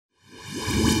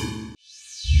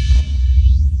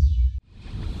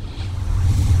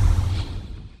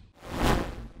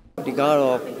ဒီက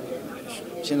တော့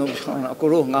ရှင်တို့ပြောတာကို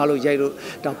တို့ငါလို့ရိုက်လို့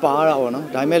ဒါပါတာပေါ့နော်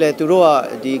ဒါပေမဲ့လည်းသူတို့က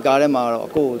ဒီကားထဲမှာတော့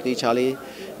အကိုတေချာလေး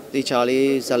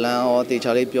ဇလန်းရောတေ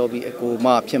ချာလေးပြောပြီးအကို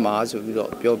မှဖြစ်မှာဆိုပြီးတော့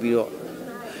ပြောပြီးတော့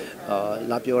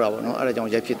လာပြောတာပေါ့နော်အဲ့ဒါကြော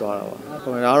င့်ရိုက်ဖြစ်သွားတာပေါ့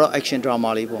ဟိုဒါကတော့ action drama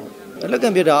လေးပေါ့လက်ခံ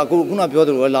ပြတာအခုခုနပြောသ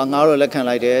လိုလာငါတော့လက်ခံ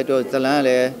လိုက်တယ်တော့ဇလန်းကလ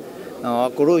ည်း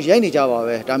ကိုတို့ရိုက်နေကြပါ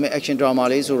ပဲဒါပေမဲ့ action drama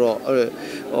လေးဆိုတော့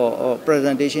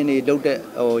presentation တွေလုပ်တဲ့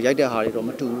ရိုက်တဲ့ဟာတွေတော့မ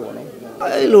တူဘူးပေါ့နော်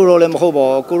အဲ့လိုတော့လည်းမဟုတ်ပါ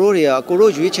ဘူးကိုတို့တွေကကို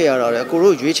တို့ရွေးချယ်ရတာလေကို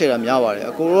တို့ရွေးချယ်တာများပါတယ်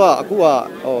ကိုတို့ကအခုက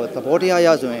သဘောတရားရ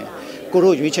ဆိုရင်ကို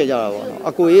တို့ရွေးချယ်ကြတာပေါ့နော်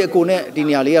အကိုနဲ့ဒီ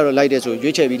နေရာလေးကတော့လိုက်တယ်ဆို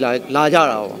ရွေးချယ်ပြီးလာကြ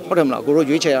တာပေါ့ဟုတ်တယ်မလားကိုတို့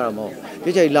ရွေးချယ်ရတာမဟုတ်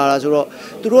ရွေးချယ်လာတာဆိုတော့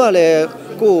သူတို့ကလည်း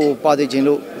ကိုပါသိခြင်း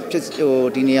လို့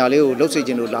ဒီနေရာလေးကိုလှုပ်စေ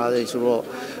ခြင်းလို့လာတယ်ဆိုတော့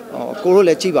ကိုတို့လ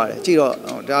ည်းကြည့်ပါတယ်ကြည့်တော့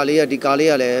ဒါလေးကဒီကားလေး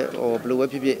ကလည်းဘယ်လိုပဲ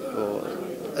ဖြစ်ဖြစ်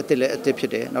အစ်စ်ဖြ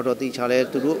စ်တယ်နောက်တော့တီချာလဲ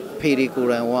သူတို့ဖေဒီကို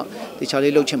ရန်ကတီချာ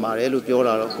လေးလှုပ်ချင်ပါတယ်လို့ပြော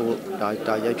လာတော့ကို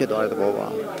ဒါရိုက်ဖြစ်သွားတဲ့သဘောပါ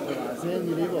ဆင်း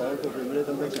ကြီးလေးပေါ့ကိုပြင်လေး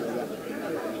သုံးသက်ချင်တယ်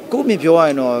ကိုမြင်ပြောရရ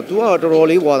င်တော့ तू ကတော်တော်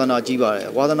လေးဝါသနာကြီးပါတယ်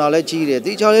ဝါသနာလည်းကြီးတယ်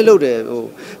တီချာလေးလှုပ်တယ်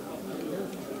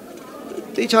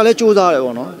တီချာလေးစူးစမ်းတယ်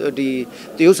ပေါ့နော်ဒီ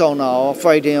တရုပ်ဆောင်တာရော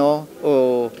fighting ရော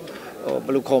ဘ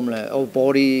ယ်လိုခေါ်မလဲ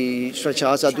body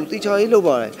structure ဆိုသူတိကျရေးလုပ်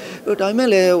ပါတယ်ဒါပေမဲ့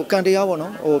လည်းကန်တရားပေါ့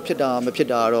နော်ဖြစ်တာမဖြစ်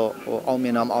တာတော့အောင်မြ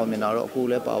င်တာမအောင်မြင်တာတော့အခု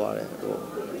လည်းပါပါတယ်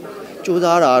စူးစ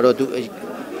မ်းတာတော့သူ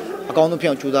အကောင်းဆုံးဖြစ်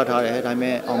အောင်စူးစမ်းထားတယ်ဒါပေ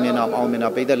မဲ့အောင်မြင်တာမအောင်မြင်တာ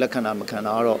ပိတ်သက်လက်ခံတာမခံ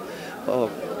တာတော့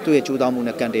သူ့ရဲ့စူးစမ်းမှု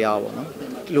နဲ့ကန်တရားပေါ့နော်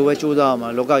ဒီလိုပဲစူးစမ်းမှာ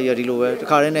လောကကြီးကဒီလိုပဲတ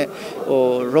ခါတည်းနဲ့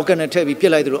rocket နဲ့ထည့်ပြီးပြ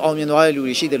စ်လိုက်သလိုအောင်မြင်သွားတဲ့လူ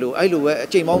တွေရှိတယ်လို့အဲ့လိုပဲအ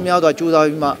ချိန်ပေါင်းများစွာစူးစမ်း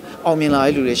ပြီးမှအောင်မြင်လာ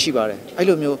တဲ့လူတွေရှိပါတယ်အဲ့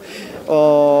လိုမျိုး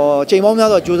ချိန်ပေါင်းများ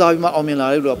စွာစူးစမ်းပြီးမှအောင်မြင်လာ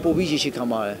တဲ့လူကပို့ပြီးရရှိခံ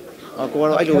ပါတယ်ကိုက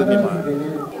တော့အဲ့လိုပဲမြင်ပါတယ်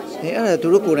အဲ့ဒါသူ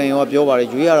တို့ကိုယ်တိုင်ရောပြောပါတယ်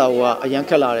ရွေးရတာကအရန်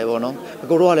ခက်လာတယ်ပေါ့နော်အ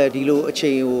ကိုတို့ကလည်းဒီလိုအချိ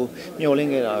န်ကိုမျှော်လင့်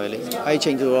ခဲ့တာပဲလေအဲ့အ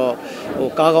ချိန်ဆိုတော့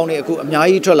ကားကောင်းတွေအခုအများ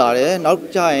ကြီးထွက်လာတယ်နောက်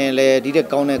ကျရင်လည်းဒီတဲ့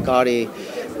ကောင်းတဲ့ကားတွေ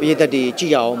ပြည်သက်တွေကြ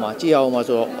ည့်ရအောင်ပါဆို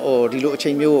တော့ဒီလိုအချိ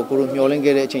န်မျိုးကိုကိုတို့မျှော်လင့်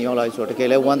ခဲ့တဲ့အချိန်ရောက်လာပြီဆိုတော့တကယ်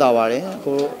လည်းဝမ်းသာပါတယ်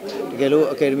ကိုတို့တကယ်လို့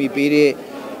academy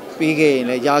ပေးခဲ့ရင်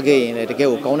လည်းရခဲ့ရင်လည်းတကယ်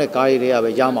ကိုကောင်းတဲ့ကားတွေက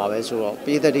ပဲရမှာပဲဆိုတော့ပြ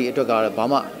ည်သက်တွေအတွက်ကလည်းဘာ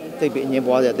မှသိပ်ပြီးအငြင်း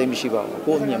ပွားစရာသိပ်မရှိပါဘူး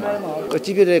ကိုအမြင်ပါ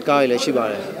ကြီးပြတဲ့ကားတွေလည်းရှိပါ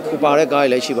တယ်ကိုပါတဲ့ကားတွေ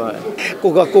လည်းရှိပါတယ်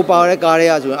ကိုပါတဲ့ကားတွေ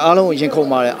ကဆိုရင်အားလုံးကိုရင်ခုန်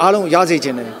ပါတယ်အားလုံးကိုရစေချ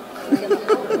င်တယ်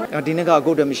ဒီနေ့ကအ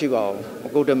ကုတ်တက်မရှိပါဘူးအ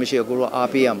ကုတ်တက်မရှိကိုတော့အား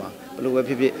ပေးရမှာဘယ်လိုပဲ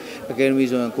ဖြစ်ဖြစ် academy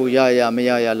ဆိုရင်ကိုရမရ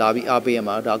လာပြီးအားပေးရ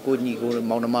မှာဒါကိုညီကို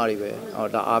မောင်နှမတွေပဲ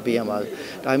ဒါအားပေးရမှာ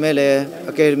ဒါပေမဲ့လည်း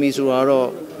academy ဆိုတာတော့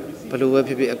ဘယ်လိုပဲ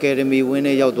ဖြစ်ဖြစ် academy ဝင်း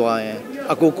နဲ့ရောက်သွားရင်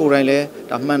အကိုကိုယ်တိုင်လည်း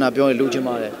ဒါမှန်တာပြောရင်လိုချင်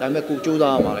ပါတယ်ဒါပေမဲ့ကိုစူးစ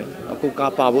မ်းရမှာလေအကို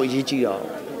ကားပါဖို့အရေးကြီးတာ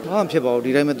ဘာမှဖြစ်ပါဘူး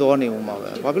ဒီတိုင်းပဲသွားနေဦးမှာပဲ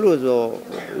ဘာဖြစ်လို့ဆိုတော့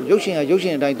ရုပ်ရှင်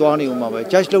အတိုင်းသွားနေဦးမှာပဲ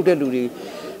judge လုပ်တဲ့လူတွေဘ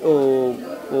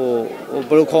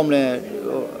ယ်လိုခေါ်မလဲ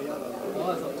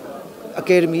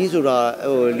academy ဆိုတာ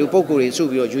လူပုဂ္ဂိုလ်တွေစု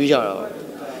ပြီးတော့ရွေးကြတာ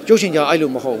ရုပ်ရှင်ကြောင့်အဲ့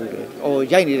လိုမဟုတ်ဘူးလေ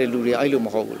ရိုက်နေတဲ့လူတွေအဲ့လိုမ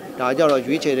ဟုတ်ဘူးဒါကြတော့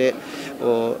ရွေးချယ်တဲ့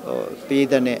ပေး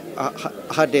တဲ့နဲ့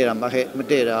အဟတ်တဲ့တာမ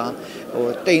တဲ့တာ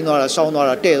တိန်သွားတာစောင်းသွား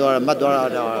တာတဲ့သွားတာမတ်သွားတာ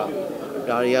ဒါ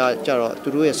တွေကကြတော့သူ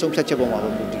တို့ရဲ့ဆုံးဖြတ်ချက်ပေါ်မှာပဲ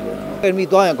မူတည်တယ်။ academy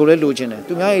သွားရင်ကိုလည်းလိုချင်တယ်။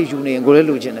သူများရဲ့ယူနေရင်ကိုလည်း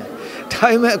လိုချင်တယ်။ဒါ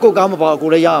ပေမဲ့အခုကားမပါကို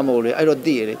လည်းရမှာမို့လေအဲ့တော့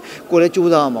သိရလေကိုလည်းစူး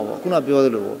စမ်းရမှာပေါ့ခုနပြောသ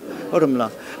လိုဟုတ်တယ်မ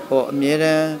လားအမြဲတ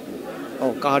မ်း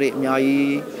ကားတွေအများ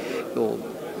ကြီး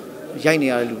ရိုက်နေ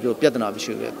ရတဲ့လူတို့ပြဿနာမ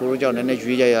ရှိဘူးလေကိုတို့ကြောင့်နည်းနည်း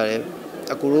ရွေးကြရတယ်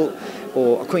အခုတို့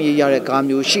အခွင့်အရေးရတဲ့ကား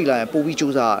မျိုးရှိလာရင်ပို့ပြီး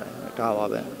စူးစမ်းရတယ်ဒါပါ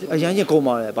ပဲအရန်ကြီးကုန်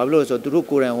ပါတယ်ဘာဖြစ်လို့လဲဆိုတော့သူတို့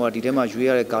ကိုယ်တိုင်ကဒီထဲမှာရွေး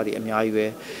ရတဲ့ကားတွေအများကြီးပဲ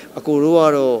အကိုတို့က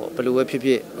တော့ဘယ်လိုပဲဖြစ်ဖြ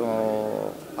စ်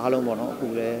အားလုံးပေါ့နော်အခု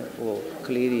လည်းက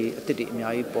လေးတွေအစ်စ်တွေအ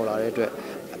များကြီးပေါ်လာတဲ့အတွက်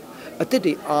အစ်စ်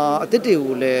တွေ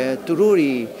ကိုလည်းသူတို့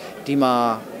တွေဒီမှာ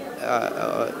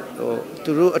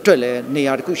သူတို့အတွက်လည်းနေ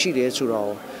ရာတစ်ခုရှိတယ်ဆို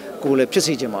တော့ကိုယ်လည်းဖြစ်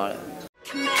စေချင်ပါတယ်